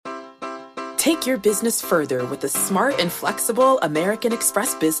Take your business further with the smart and flexible American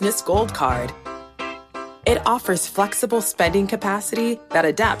Express Business Gold Card. It offers flexible spending capacity that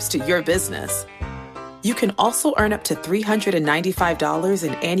adapts to your business. You can also earn up to $395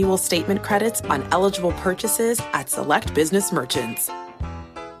 in annual statement credits on eligible purchases at select business merchants.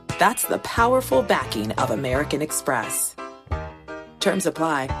 That's the powerful backing of American Express. Terms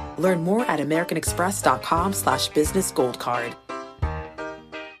apply. Learn more at americanexpress.com/business gold card.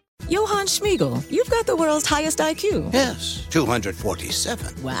 Johann Schmiegel, you've got the world's highest IQ. Yes,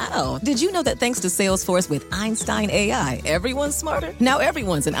 247. Wow. Did you know that thanks to Salesforce with Einstein AI, everyone's smarter? Now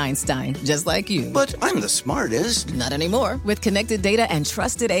everyone's an Einstein, just like you. But I'm the smartest. Not anymore. With connected data and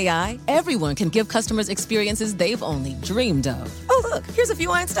trusted AI, everyone can give customers experiences they've only dreamed of. Oh, look, here's a few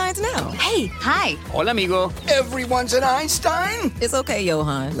Einsteins now. Hey. Hi. Hola, amigo. Everyone's an Einstein? It's okay,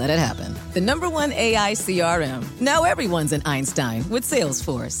 Johann. Let it happen. The #1 AI CRM. Now everyone's an Einstein with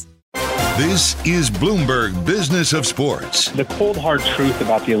Salesforce. This is Bloomberg Business of Sports. The cold, hard truth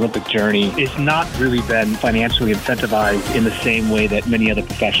about the Olympic journey is not really been financially incentivized in the same way that many other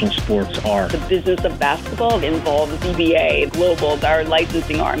professional sports are. The business of basketball involves CBA, Global, our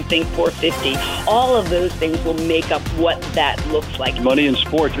licensing arm, Think 450. All of those things will make up what that looks like. Money in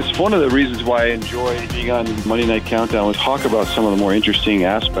sports. It's one of the reasons why I enjoy being on Monday Night Countdown. We talk about some of the more interesting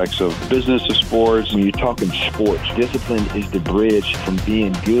aspects of business of sports. When you're talking sports, discipline is the bridge from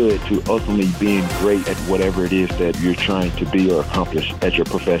being good to ultimately being great at whatever it is that you're trying to be or accomplish at your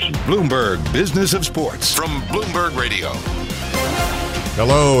profession. Bloomberg Business of Sports from Bloomberg Radio.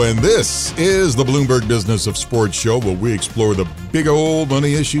 Hello, and this is the Bloomberg Business of Sports show where we explore the big old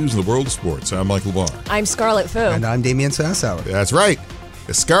money issues in the world of sports. I'm Michael Barr. I'm Scarlett Fu. And I'm Damian Sassower. That's right.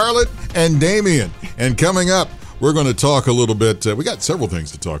 Scarlett and Damian. And coming up, we're going to talk a little bit. We got several things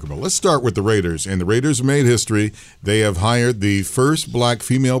to talk about. Let's start with the Raiders. And the Raiders have made history. They have hired the first black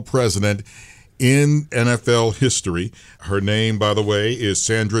female president in NFL history. Her name, by the way, is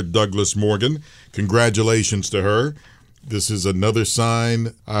Sandra Douglas Morgan. Congratulations to her. This is another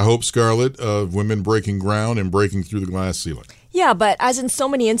sign, I hope, Scarlett, of women breaking ground and breaking through the glass ceiling. Yeah, but as in so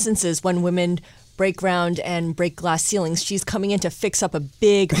many instances when women break ground and break glass ceilings, she's coming in to fix up a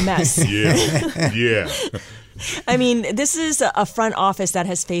big mess. Yeah. I mean, this is a front office that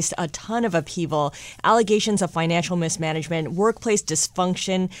has faced a ton of upheaval, allegations of financial mismanagement, workplace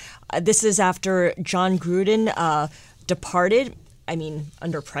dysfunction. This is after John Gruden departed. I mean,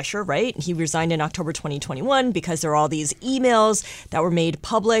 under pressure, right? He resigned in October 2021 because there are all these emails that were made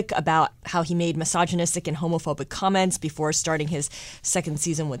public about how he made misogynistic and homophobic comments before starting his second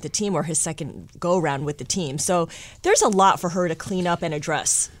season with the team or his second go-around with the team. So there's a lot for her to clean up and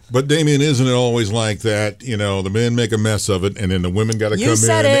address. But, Damian, isn't it always like that? You know, the men make a mess of it, and then the women got to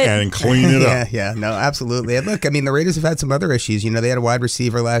come in and clean it up. Yeah, no, absolutely. And look, I mean, the Raiders have had some other issues. You know, they had a wide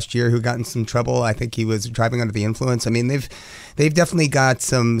receiver last year who got in some trouble. I think he was driving under the influence. I mean, they've definitely got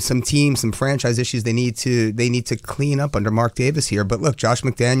some teams, some franchise issues they need to clean up under Mark Davis here. But look, Josh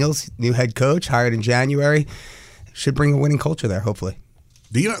McDaniels, new head coach, hired in January, should bring a winning culture there, hopefully.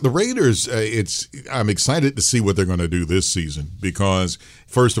 The Raiders, I'm excited to see what they're going to do this season because,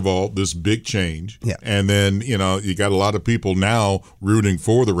 first of all, this big change. Yeah. And then, you got a lot of people now rooting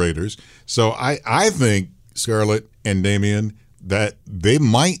for the Raiders. So I think, Scarlett and Damian, that they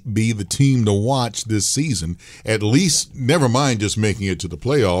might be the team to watch this season, at least, never mind just making it to the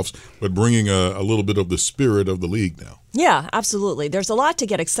playoffs, but bringing a little bit of the spirit of the league now. Yeah, absolutely. There's a lot to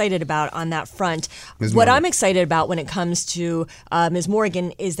get excited about on that front. What I'm excited about when it comes to Ms.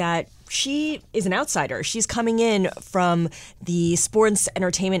 Morgan is that she is an outsider. She's coming in from the sports,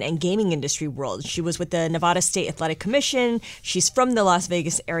 entertainment, and gaming industry world. She was with the Nevada State Athletic Commission. She's from the Las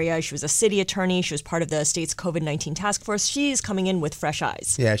Vegas area. She was a city attorney. She was part of the state's COVID-19 task force. She's coming in with fresh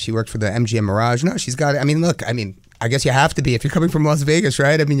eyes. Yeah, she worked for the MGM Mirage. No, she's got it. I guess you have to be if you're coming from Las Vegas,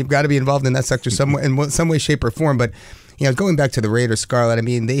 right? I mean, you've got to be involved in that sector in some way, shape, or form. But going back to the Raiders, Scarlett, I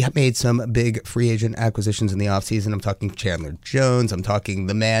mean, they made some big free agent acquisitions in the offseason. I'm talking Chandler Jones. I'm talking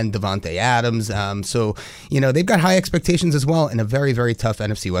the man, Devontae Adams. So, they've got high expectations as well in a very, very tough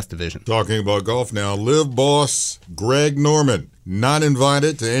NFC West division. Talking about golf now, Live boss Greg Norman. Not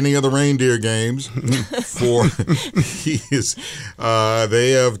invited to any of the reindeer games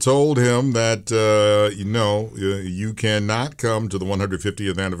they have told him that, you cannot come to the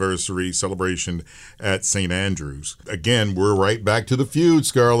 150th anniversary celebration at St. Andrews. Again, we're right back to the feud,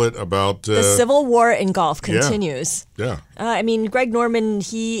 Scarlett, about... the civil war in golf continues. Yeah. Greg Norman,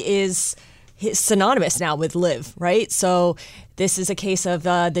 he's synonymous now with Live, right? So this is a case of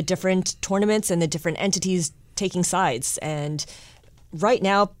the different tournaments and the different entities taking sides. And right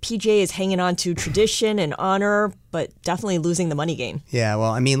now, PJ is hanging on to tradition and honor, but definitely losing the money game. Yeah,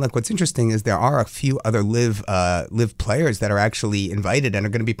 well, I mean, look, what's interesting is there are a few other live players that are actually invited and are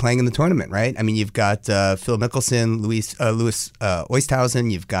going to be playing in the tournament, right? I mean, you've got Phil Mickelson, Louis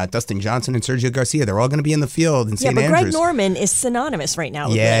Oosthuizen, you've got Dustin Johnson and Sergio Garcia. They're all going to be in the field in St. Andrews. Yeah, but Greg Norman is synonymous right now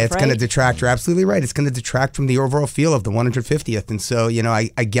with live, it's right? going to detract. You're absolutely right. It's going to detract from the overall feel of the 150th. And so,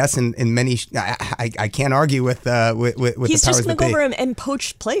 I guess in many, I can't argue with the powers that be. He's just going to go over and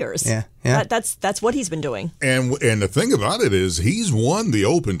poach players. Yeah. That's what he's been doing. And the thing about it is he's won the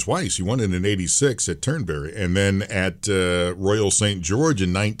Open twice. He won it in '86 at Turnberry and then at Royal St. George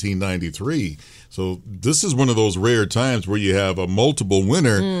in 1993. So this is one of those rare times where you have a multiple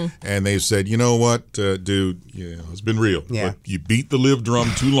winner and they've said, you know what, dude, it's been real. Yeah. But you beat the live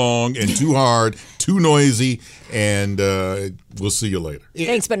drum too long and too hard, too noisy, and we'll see you later.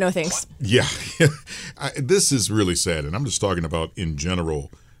 Thanks, but no thanks. Yeah. This is really sad. And I'm just talking about in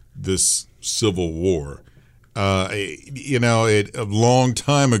general this Civil War. A long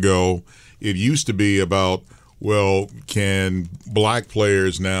time ago, it used to be about, well, can black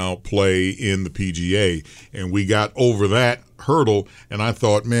players now play in the PGA? And we got over that hurdle, and I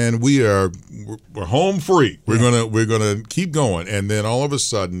thought, man, we're home free. We're gonna keep going. And then all of a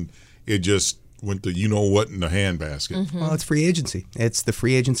sudden, it just went to what in the handbasket. Mm-hmm. Well, it's free agency. It's the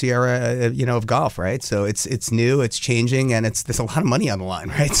free agency era, of golf, right? So it's new, it's changing, and there's a lot of money on the line,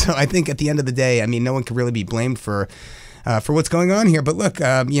 right? So I think at the end of the day, I mean, no one can really be blamed for what's going on here. But look,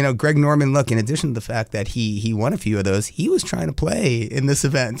 Greg Norman, in addition to the fact that he won a few of those, he was trying to play in this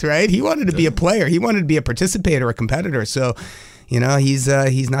event, right? He wanted to be a player. He wanted to be a participator, a competitor. So, he's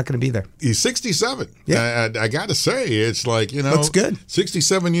not going to be there. He's 67. Yeah. I got to say, it's like, looks good.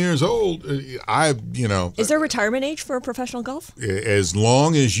 67 years old. Is there a retirement age for professional golf? As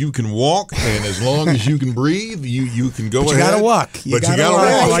long as you can walk and as long as you can breathe, you can go ahead. You got to walk. You got to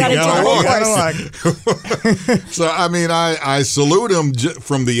walk. So, I mean, I salute him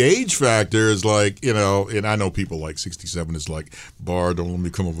from the age factor. Is like, and I know people like 67 is like, Bar, don't let me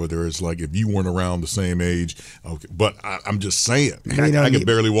come over there. It's like, if you weren't around the same age, okay. But I'm just saying, I could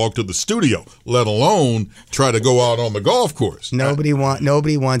barely walk to the studio, let alone try to go out on the golf course. Nobody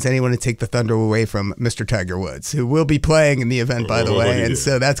wants anyone to take the thunder away from Mr. Tiger Woods, who will be playing in the event, by the way. And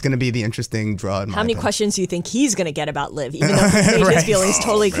so that's going to be the interesting draw. How many questions do you think he's going to get about Liv, even though he's made his feelings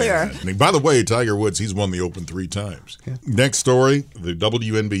totally clear? And by the way, Tiger Woods, he's won the Open 3 times. Yeah. Next story, the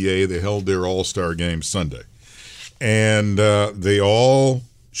WNBA, they held their All-Star game Sunday. And they all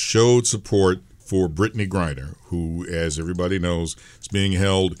showed support for Brittany Griner, who, as everybody knows, is being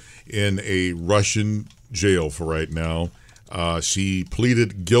held in a Russian jail for right now. She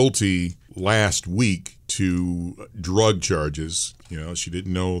pleaded guilty last week to drug charges. She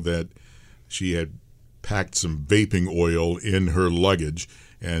didn't know that she had packed some vaping oil in her luggage,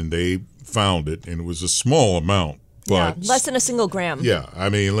 and they found it, and it was a small amount. But less than a single gram. Yeah, I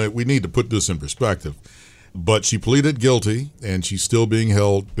mean, we need to put this in perspective. But she pleaded guilty, and she's still being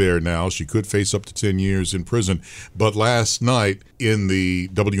held there now. She could face up to 10 years in prison. But last night in the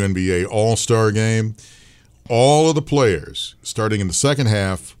WNBA All-Star game, all of the players, starting in the second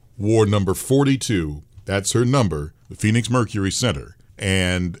half, wore number 42. That's her number, the Phoenix Mercury Center.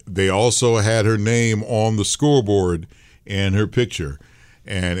 And they also had her name on the scoreboard and her picture.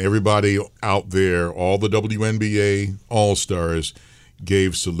 And everybody out there, all the WNBA All-Stars,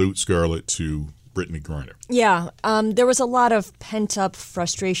 gave salute, Scarlett, to Brittany Griner. Yeah, there was a lot of pent-up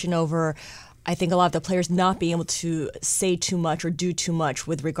frustration over, I think, a lot of the players not being able to say too much or do too much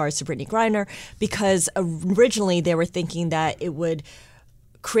with regards to Brittany Griner, because originally they were thinking that it would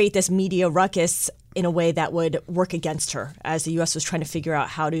create this media ruckus in a way that would work against her as the U.S. was trying to figure out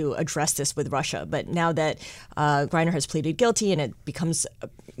how to address this with Russia. But now that Griner has pleaded guilty and it becomes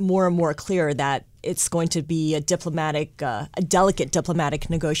more and more clear that it's going to be a delicate diplomatic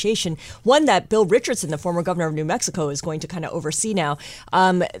negotiation, one that Bill Richardson, the former governor of New Mexico, is going to kind of oversee now.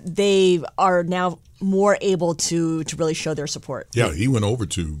 They are now more able to really show their support. Yeah, he's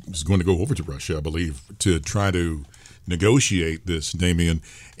going to go over to Russia, I believe, to try to negotiate this, Damien.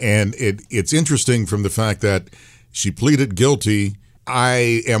 And it's interesting from the fact that she pleaded guilty.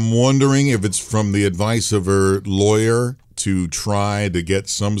 I am wondering if it's from the advice of her lawyer to try to get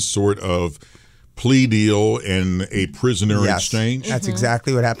some sort of plea deal and a prisoner exchange. That's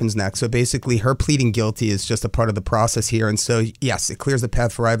exactly what happens next. So basically her pleading guilty is just a part of the process here. And so, yes, it clears the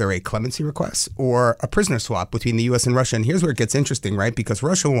path for either a clemency request or a prisoner swap between the U.S. and Russia. And here's where it ggets interesting, right? Because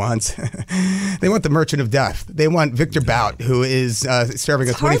Russia wants, they want the merchant of death. They want Victor Bout, who is serving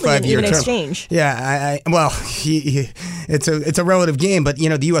a 25-year term. Exchange. Yeah, it's a relative game. But,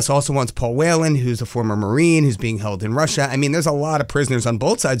 the U.S. also wants Paul Whelan, who's a former Marine, who's being held in Russia. I mean, there's a lot of prisoners on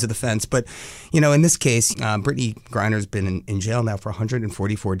both sides of the fence. But, in this case, Brittany Griner's been in jail now for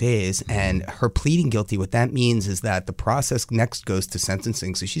 144 days. And her pleading guilty, what that means is that the process next goes to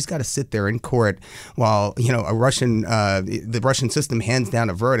sentencing. So she's got to sit there in court while, the Russian system hands down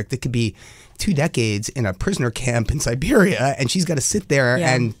a verdict that could be 2 decades in a prisoner camp in Siberia, and she's got to sit there,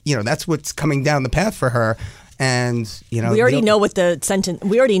 and that's what's coming down the path for her. And we already know what the sentence.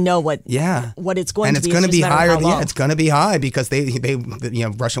 We already know what it's going to be. And it's going to be higher. Yeah, it's going to be high because they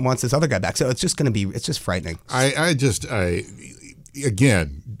Russia wants this other guy back. So it's just frightening. I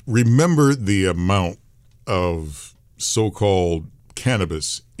again remember the amount of so-called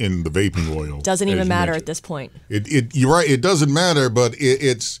cannabis in the vaping oil. Doesn't even matter at this point. You're right. It doesn't matter, but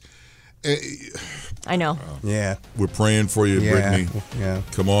it's. I know. Yeah. We're praying for you, Brittany. Yeah.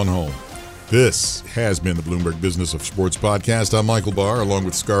 Come on home. This has been the Bloomberg Business of Sports podcast. I'm Michael Barr, along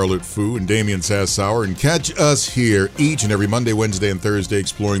with Scarlett Fu and Damian Sassower. And catch us here each and every Monday, Wednesday, and Thursday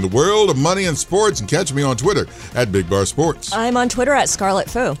exploring the world of money and sports. And catch me on Twitter at Big Bar Sports. I'm on Twitter at Scarlett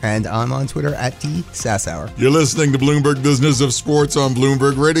Fu. And I'm on Twitter at D Sassower. You're listening to Bloomberg Business of Sports on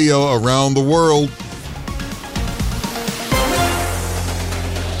Bloomberg Radio around the world.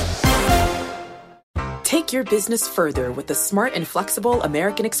 Take your business further with the smart and flexible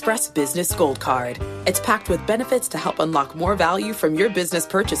American Express Business Gold Card. It's packed with benefits to help unlock more value from your business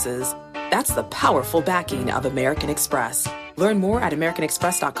purchases. That's the powerful backing of American Express. Learn more at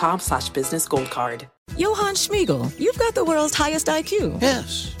americanexpress.com/businessgoldcard. Johann Schmiegel, you've got the world's highest IQ.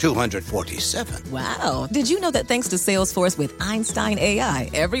 Yes, 247. Wow. Did you know that thanks to Salesforce with Einstein AI,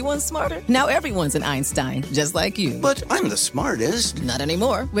 everyone's smarter? Now everyone's an Einstein, just like you. But I'm the smartest. Not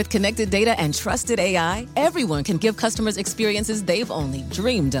anymore. With connected data and trusted AI, everyone can give customers experiences they've only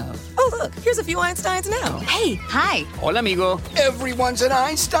dreamed of. Oh, look, here's a few Einsteins now. Hey, hi. Hola, amigo. Everyone's an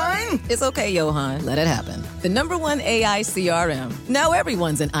Einstein? It's okay, Johann. Let it happen. The #1 AI CRM. Now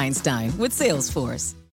everyone's an Einstein with Salesforce.